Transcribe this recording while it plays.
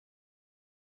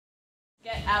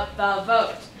Get out the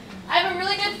vote. I have a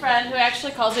really good friend who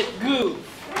actually calls it GOOV.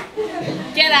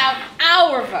 Get out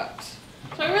our vote.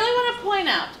 So I really want to point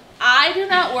out, I do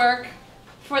not work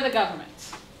for the government.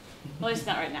 At least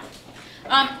not right now.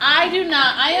 I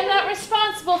am not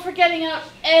responsible for getting out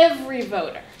every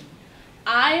voter.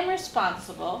 I am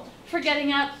responsible for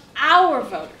getting out our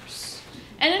voters.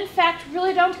 And in fact,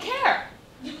 really don't care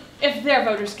if their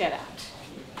voters get out.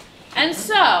 And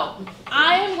so,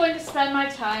 I am going to spend my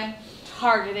time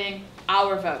targeting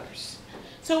our voters.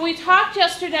 So we talked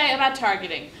yesterday about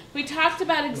targeting. We talked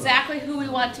about exactly who we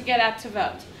want to get out to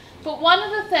vote. But one of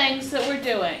the things that we're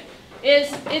doing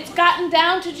is it's gotten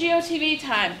down to GOTV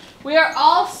time. We are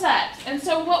all set. And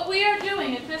so what we are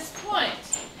doing at this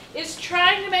point is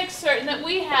trying to make certain that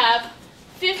we have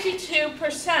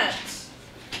 52%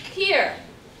 here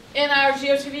in our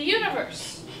GOTV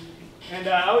universe. And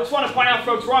I just want to point out,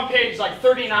 folks, we're on page like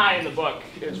 39 in the book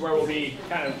is where we'll be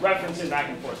kind of referencing back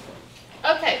and forth.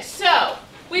 Okay, so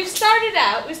we started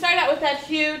out with that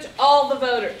huge all the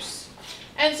voters.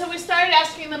 And so we started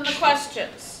asking them the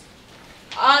questions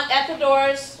at the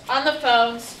doors, on the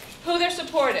phones, who they're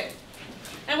supporting.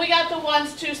 And we got the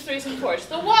 1s, 2s, 3s, and 4s.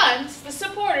 The 1s, the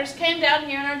supporters, came down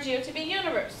here in our GOTV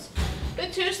universe. The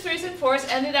 2s, 3s, and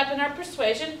 4s ended up in our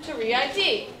persuasion to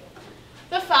re-ID.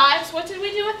 The 5s, what did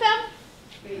we do with them?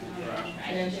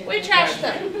 We trashed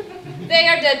them. They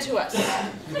are dead to us.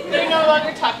 We're no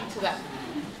longer talking to them.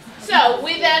 So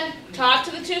we then talk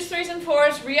to the 2s, 3s, and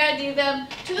 4s, re-ID them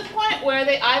to the point where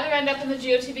they either end up in the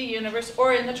GOTV universe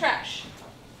or in the trash.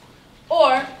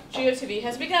 Or GOTV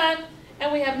has begun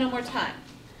and we have no more time.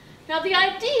 Now the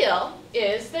ideal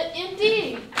is that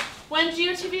indeed, when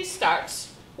GOTV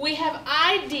starts, we have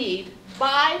ID'd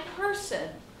by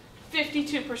person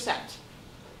 52%.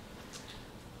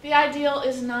 The ideal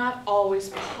is not always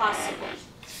possible.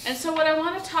 And so what I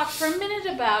want to talk for a minute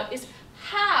about is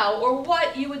how or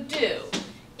what you would do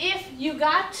if you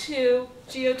got to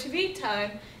GOTV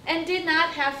time and did not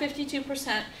have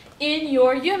 52% in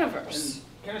your universe.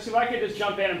 Kendra-Sue, if I could just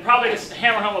jump in and probably just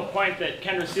hammer home a point that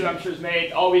Kendra-Sue, I'm sure, has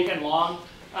made all weekend long.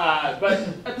 But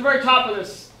at the very top of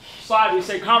this slide, we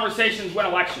say conversations win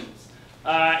elections.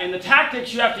 And the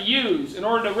tactics you have to use in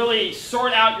order to really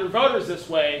sort out your voters this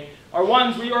way are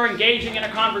ones where you are engaging in a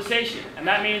conversation. And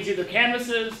that means either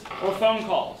canvases or phone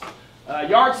calls.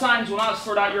 Yard signs will not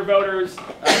sort out your voters.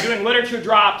 Doing literature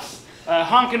drops,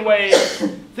 honk and wave,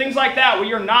 things like that, where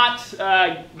you're not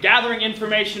gathering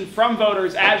information from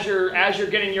voters as you're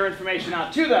getting your information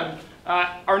out to them,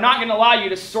 are not going to allow you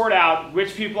to sort out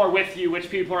which people are with you, which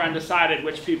people are undecided,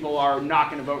 which people are not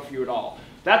going to vote for you at all.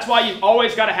 That's why you've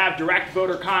always got to have direct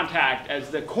voter contact as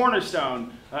the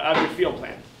cornerstone of your field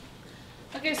plan.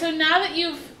 Okay, so now that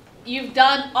you've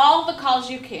done all the calls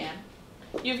you can,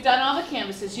 you've done all the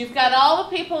canvases, you've got all the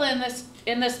people in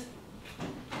this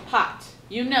pot.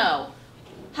 You know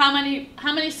how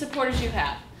many supporters you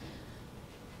have,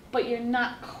 but you're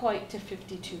not quite to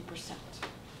 52%.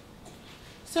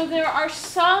 So there are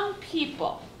some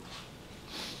people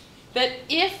that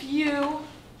if you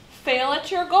fail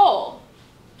at your goal,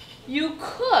 you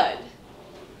could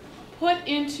put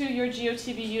into your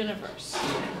GOTV universe.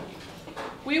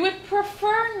 We would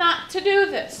prefer not to do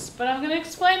this, but I'm going to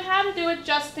explain how to do it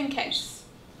just in case.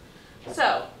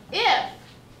 So, if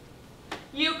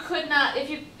you could not,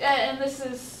 and this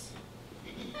is,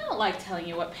 I don't like telling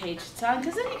you what page it's on,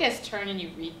 because then you guys turn and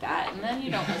you read that, and then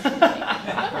you don't listen to me.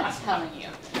 I'm not telling you.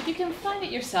 If you can find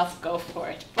it yourself, go for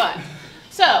it. But,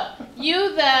 so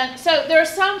there are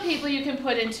some people you can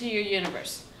put into your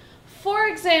universe. For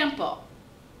example,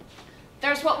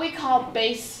 there's what we call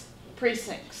base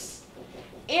precincts.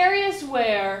 Areas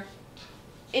where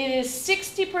it is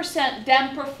 60%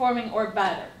 Dem performing or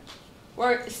better,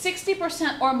 where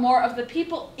 60% or more of the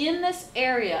people in this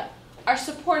area are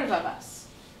supportive of us.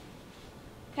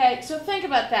 Okay, so think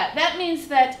about that. That means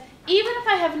that even if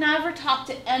I have never talked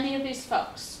to any of these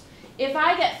folks, if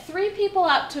I get 3 people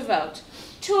out to vote,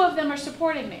 2 of them are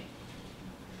supporting me.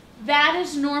 That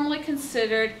is normally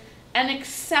considered an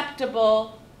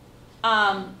acceptable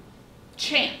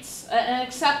chance, an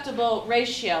acceptable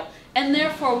ratio. And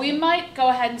therefore, we might go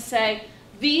ahead and say,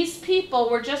 these people,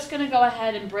 we're just going to go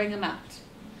ahead and bring them out.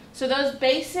 So those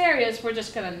base areas, we're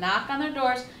just going to knock on their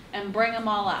doors and bring them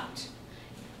all out.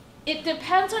 It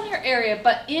depends on your area,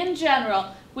 but in general,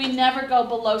 we never go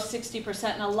below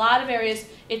 60%. In a lot of areas,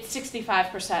 it's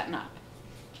 65% and up.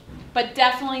 But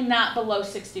definitely not below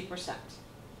 60%.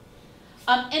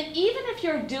 And even if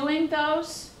you're doing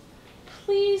those,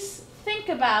 please think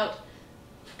about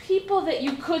people that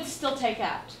you could still take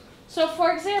out. So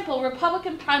for example,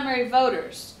 Republican primary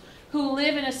voters who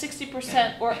live in a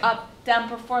 60% or up down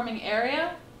performing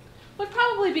area would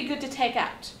probably be good to take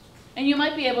out. And you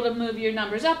might be able to move your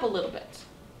numbers up a little bit,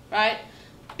 right?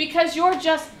 Because you're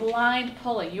just blind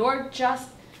pulling. You're just,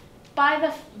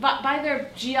 by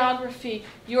their geography,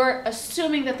 you're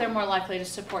assuming that they're more likely to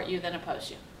support you than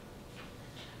oppose you.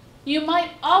 You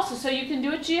might also, so you can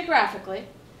do it geographically,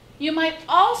 you might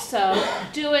also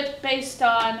do it based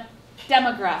on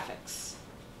demographics.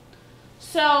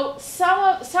 So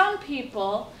some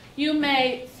people, you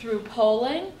may, through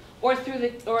polling or through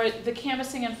the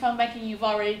canvassing and phone banking you've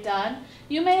already done,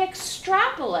 you may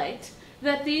extrapolate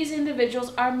that these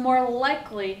individuals are more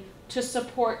likely to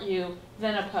support you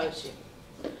than oppose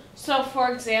you. So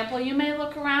for example, you may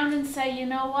look around and say, you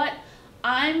know what,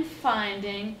 I'm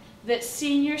finding that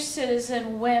senior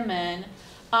citizen women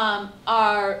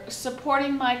are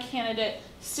supporting my candidate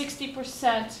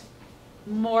 60%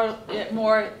 more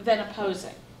than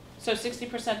opposing. So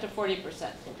 60% to 40%.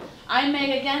 I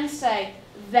may again say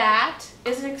that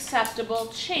is an acceptable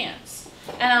chance,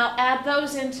 and I'll add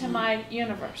those into my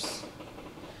universe.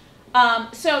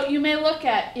 So you may look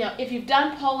at, if you've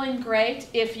done polling, great.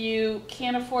 If you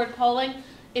can't afford polling,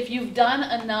 if you've done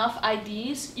enough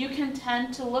IDs, you can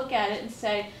tend to look at it and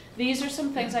say, these are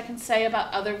some things I can say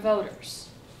about other voters.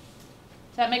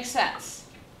 Does that make sense?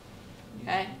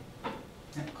 Okay.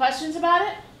 Questions about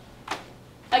it?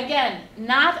 Again,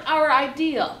 not our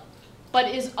ideal,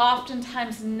 but is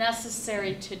oftentimes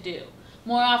necessary to do,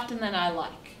 more often than I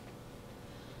like.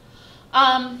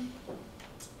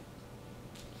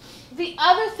 The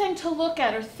other thing to look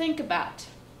at or think about,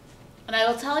 and I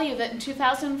will tell you that in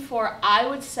 2004, I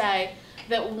would say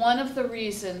that one of the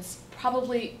reasons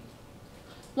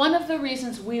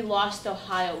we lost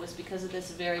Ohio was because of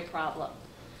this very problem.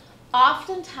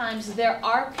 Oftentimes, there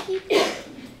are people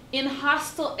in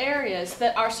hostile areas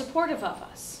that are supportive of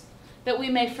us that we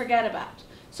may forget about.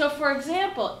 So for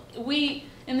example,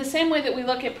 in the same way that we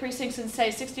look at precincts and say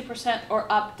 60%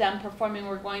 or up Dem performing,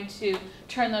 we're going to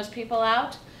turn those people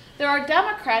out, there are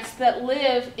Democrats that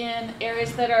live in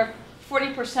areas that are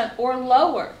 40% or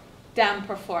lower Dem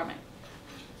performing.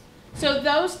 So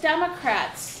those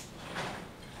Democrats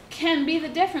can be the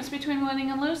difference between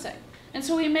winning and losing. And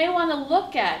so we may want to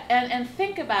look at and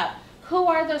think about who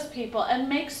are those people and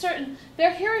make certain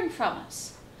they're hearing from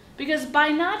us. Because by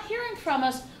not hearing from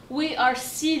us, we are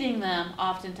ceding them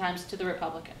oftentimes to the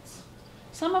Republicans.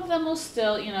 Some of them will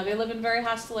still, they live in very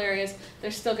hostile areas,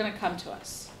 they're still going to come to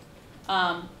us.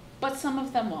 But some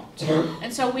of them won't.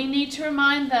 And so we need to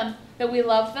remind them that we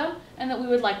love them and that we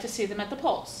would like to see them at the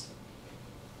polls.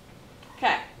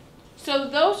 Okay, so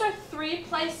those are 3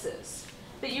 places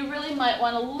that you really might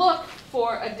want to look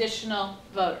for additional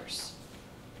voters.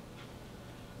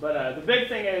 But the big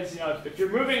thing is, if you're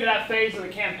moving to that phase of the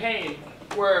campaign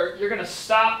where you're going to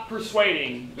stop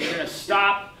persuading, you're going to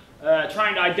stop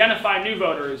trying to identify new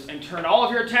voters and turn all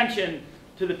of your attention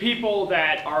to the people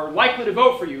that are likely to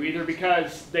vote for you, either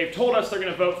because they've told us they're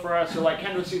going to vote for us, or like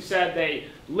Kendra-Sue said, they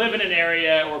live in an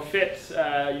area or fit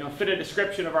a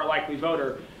description of our likely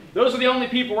voter. Those are the only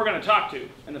people we're going to talk to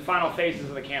in the final phases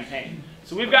of the campaign.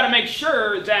 So we've got to make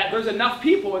sure that there's enough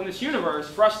people in this universe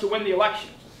for us to win the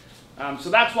election. So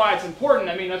that's why it's important.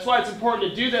 That's why it's important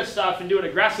to do this stuff and do it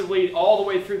aggressively all the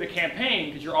way through the campaign,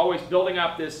 because you're always building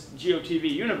up this GOTV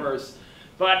universe.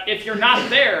 But if you're not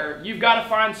there, you've got to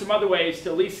find some other ways to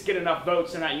at least get enough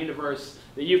votes in that universe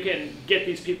that you can get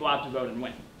these people out to vote and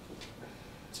win.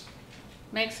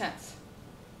 Makes sense.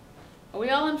 Are we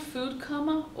all in food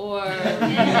coma or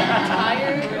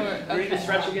tired? Or Ready to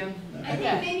stretch again? I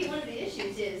think maybe one of the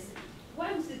issues is,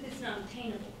 why was it this not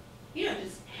obtainable? You don't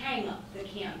just hang up the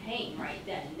campaign right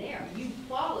then and there. You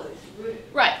follow through.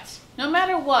 Right. No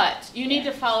matter what, you need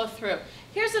to follow through.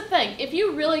 Here's the thing. If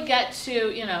you really get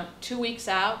to, 2 weeks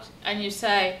out and you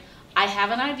say, I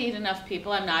haven't ID'd enough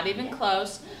people, I'm not even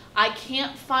close, I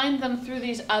can't find them through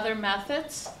these other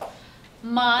methods,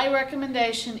 my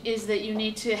recommendation is that you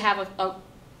need to have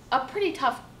a pretty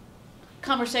tough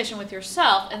conversation with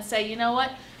yourself and say, you know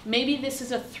what, maybe this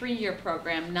is a 3-year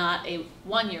program, not a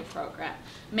 1-year program.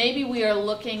 Maybe we are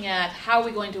looking at how are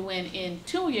we going to win in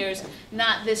 2 years,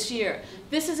 not this year.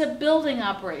 This is a building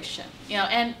operation,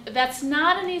 and that's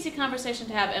not an easy conversation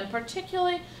to have, and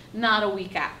particularly not a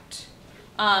week out.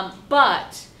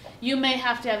 But you may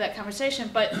have to have that conversation.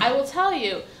 But I will tell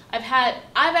you, I've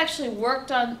actually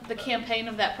worked on the campaign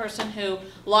of that person who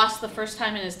lost the first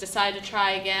time and has decided to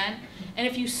try again. And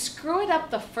if you screw it up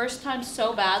the first time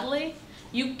so badly,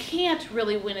 you can't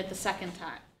really win it the second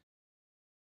time.